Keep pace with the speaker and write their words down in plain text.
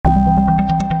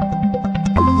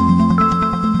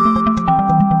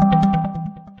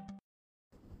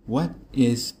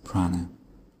is Prana?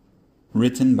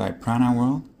 Written by Prana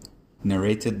World,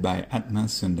 narrated by Atma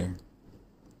Sundar.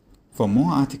 For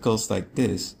more articles like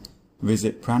this,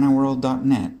 visit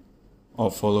pranaworld.net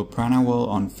or follow Prana World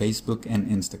on Facebook and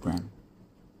Instagram.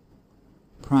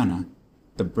 Prana,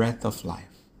 the breath of life.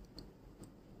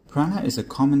 Prana is a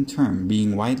common term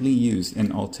being widely used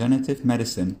in alternative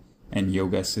medicine and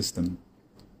yoga system.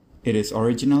 It is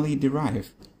originally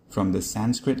derived from the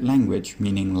Sanskrit language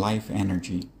meaning life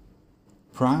energy.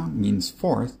 Pra means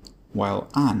forth, while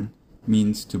an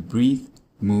means to breathe,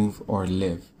 move, or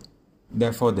live.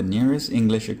 Therefore, the nearest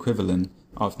English equivalent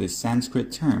of this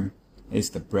Sanskrit term is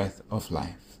the breath of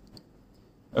life.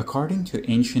 According to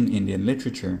ancient Indian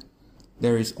literature,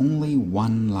 there is only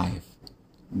one life,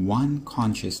 one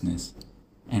consciousness,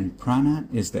 and prana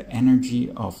is the energy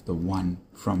of the one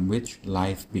from which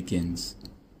life begins.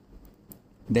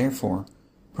 Therefore,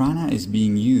 prana is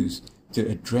being used to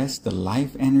address the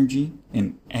life energy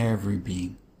in every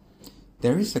being.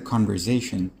 There is a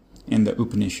conversation in the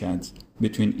Upanishads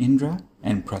between Indra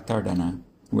and Pratardana,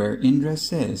 where Indra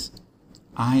says,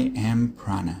 "I am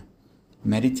prana.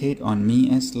 Meditate on me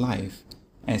as life,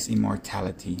 as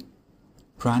immortality.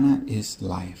 Prana is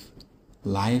life.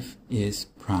 Life is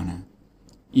prana.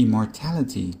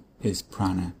 Immortality is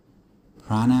prana.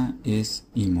 Prana is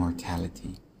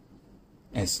immortality.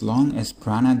 As long as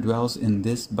prana dwells in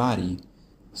this body,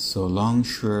 so long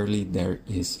surely there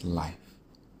is life."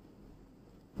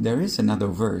 There is another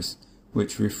verse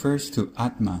which refers to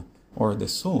Atma, or the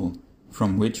soul,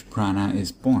 from which prana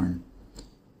is born.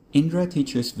 Indra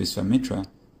teaches Visvamitra,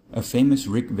 a famous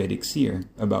Rigvedic seer,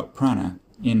 about prana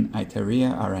in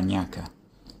Aitareya Aranyaka,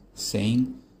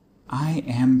 saying, "I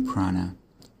am prana.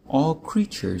 All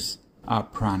creatures are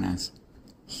pranas.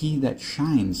 He that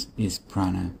shines is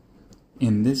prana.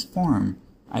 In this form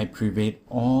I pervade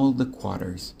all the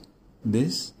quarters.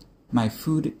 This, my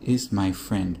food, is my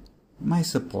friend, my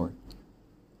support.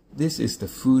 This is the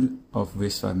food of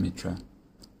Visvamitra.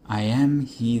 I am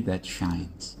he that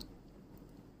shines."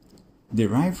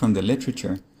 Derived from the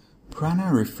literature,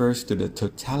 prana refers to the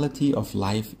totality of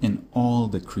life in all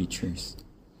the creatures.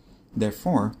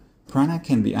 Therefore, prana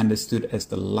can be understood as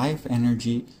the life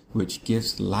energy which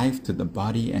gives life to the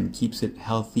body and keeps it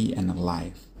healthy and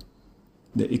alive.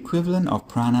 The equivalent of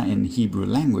prana in Hebrew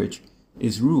language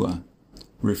is ruah,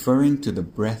 referring to the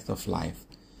breath of life,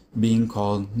 being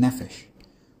called nephesh,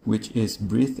 which is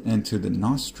breathed into the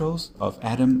nostrils of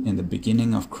Adam in the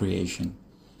beginning of creation.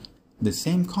 The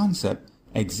same concept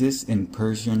exists in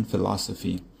Persian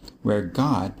philosophy, where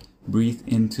God breathed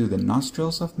into the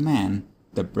nostrils of man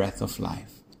the breath of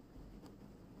life.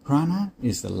 Prana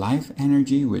is the life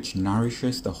energy which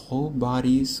nourishes the whole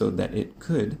body so that it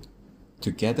could,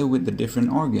 together with the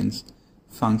different organs,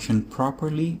 function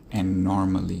properly and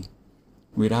normally.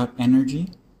 Without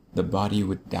energy, the body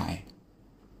would die.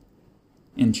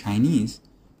 In Chinese,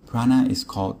 prana is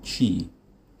called qi,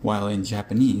 while in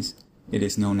Japanese, it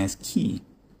is known as ki.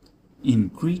 In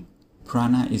Greek,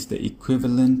 prana is the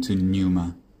equivalent to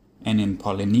pneuma, and in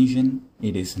Polynesian,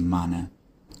 it is mana,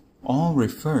 all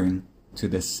referring to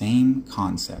the same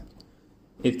concept.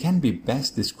 It can be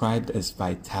best described as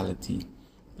vitality,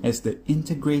 as the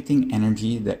integrating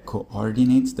energy that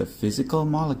coordinates the physical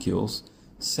molecules,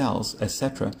 cells,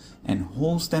 etc., and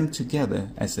holds them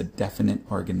together as a definite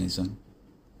organism.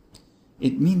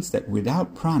 It means that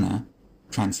without prana,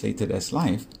 translated as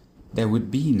life, there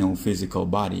would be no physical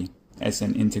body as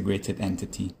an integrated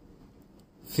entity.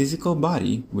 Physical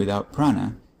body without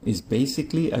prana is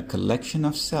basically a collection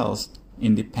of cells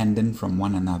independent from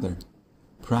one another.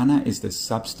 Prana is the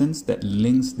substance that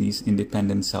links these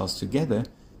independent cells together,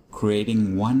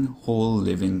 creating one whole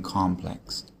living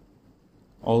complex.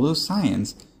 Although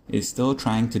science is still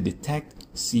trying to detect,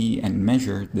 see, and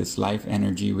measure this life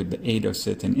energy with the aid of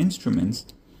certain instruments,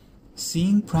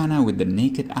 seeing prana with the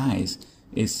naked eyes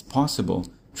is possible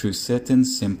through certain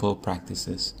simple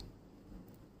practices.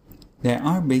 There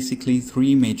are basically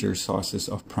three major sources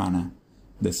of prana: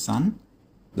 the sun,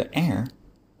 the air,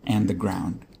 and the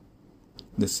ground.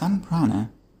 The sun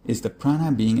prana is the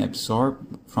prana being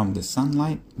absorbed from the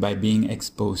sunlight by being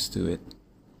exposed to it.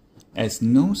 As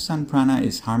no sun prana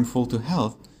is harmful to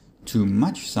health, too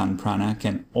much sun prana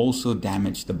can also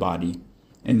damage the body,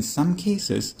 in some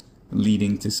cases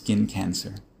leading to skin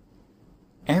cancer.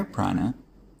 Air prana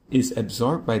is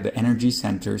absorbed by the energy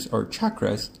centers or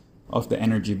chakras of the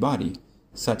energy body,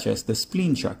 such as the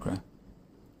spleen chakra.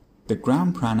 The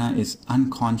ground prana is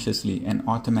unconsciously and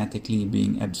automatically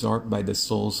being absorbed by the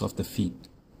soles of the feet.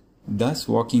 Thus,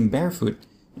 walking barefoot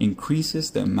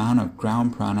increases the amount of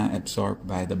ground prana absorbed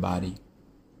by the body.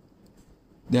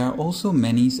 There are also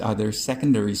many other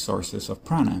secondary sources of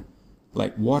prana,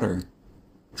 like water,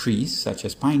 trees such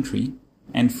as pine tree,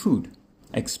 and food,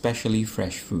 especially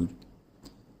fresh food.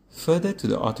 Further to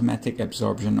the automatic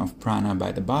absorption of prana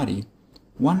by the body,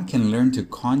 one can learn to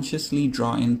consciously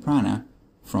draw in prana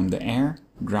from the air,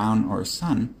 ground, or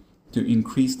sun to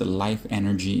increase the life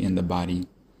energy in the body.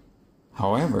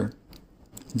 However,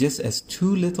 just as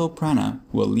too little prana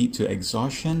will lead to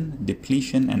exhaustion,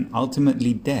 depletion, and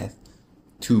ultimately death,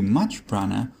 too much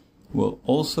prana will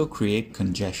also create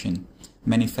congestion,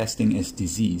 manifesting as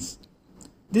disease.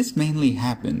 This mainly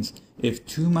happens if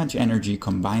too much energy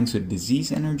combines with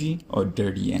disease energy or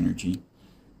dirty energy.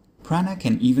 Prana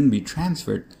can even be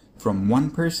transferred from one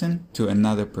person to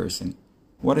another person,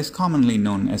 what is commonly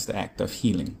known as the act of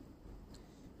healing.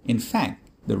 In fact,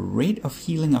 the rate of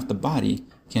healing of the body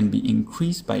can be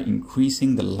increased by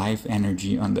increasing the life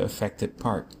energy on the affected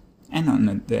part and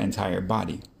on the entire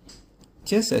body.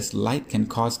 Just as light can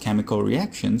cause chemical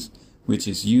reactions, which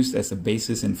is used as a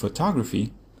basis in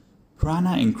photography,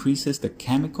 prana increases the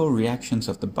chemical reactions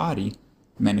of the body,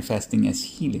 manifesting as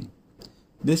healing.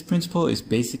 This principle is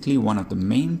basically one of the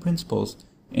main principles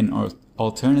in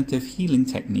alternative healing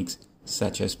techniques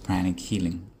such as pranic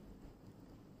healing.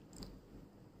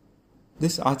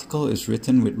 This article is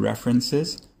written with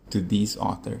references to these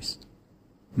authors.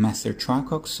 Master Chua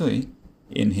Kok Sui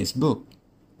in his book,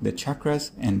 The Chakras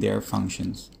and Their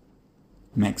Functions.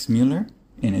 Max Muller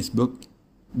in his book,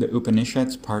 The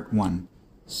Upanishads Part 1,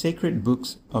 Sacred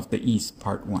Books of the East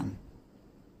Part 1.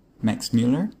 Max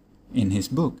Muller in his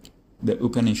book, The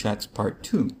Upanishads Part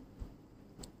 2.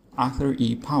 Arthur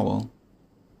E. Powell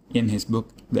in his book,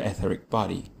 The Etheric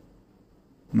Body.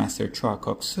 Master Chua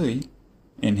Kok Sui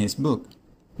in his book,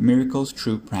 Miracles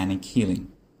Through Pranic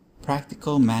Healing,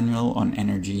 Practical Manual on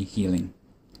Energy Healing.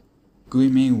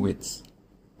 Guimei Witz,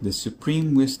 The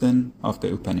Supreme Wisdom of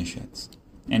the Upanishads,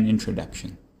 an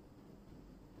Introduction.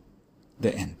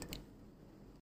 The End.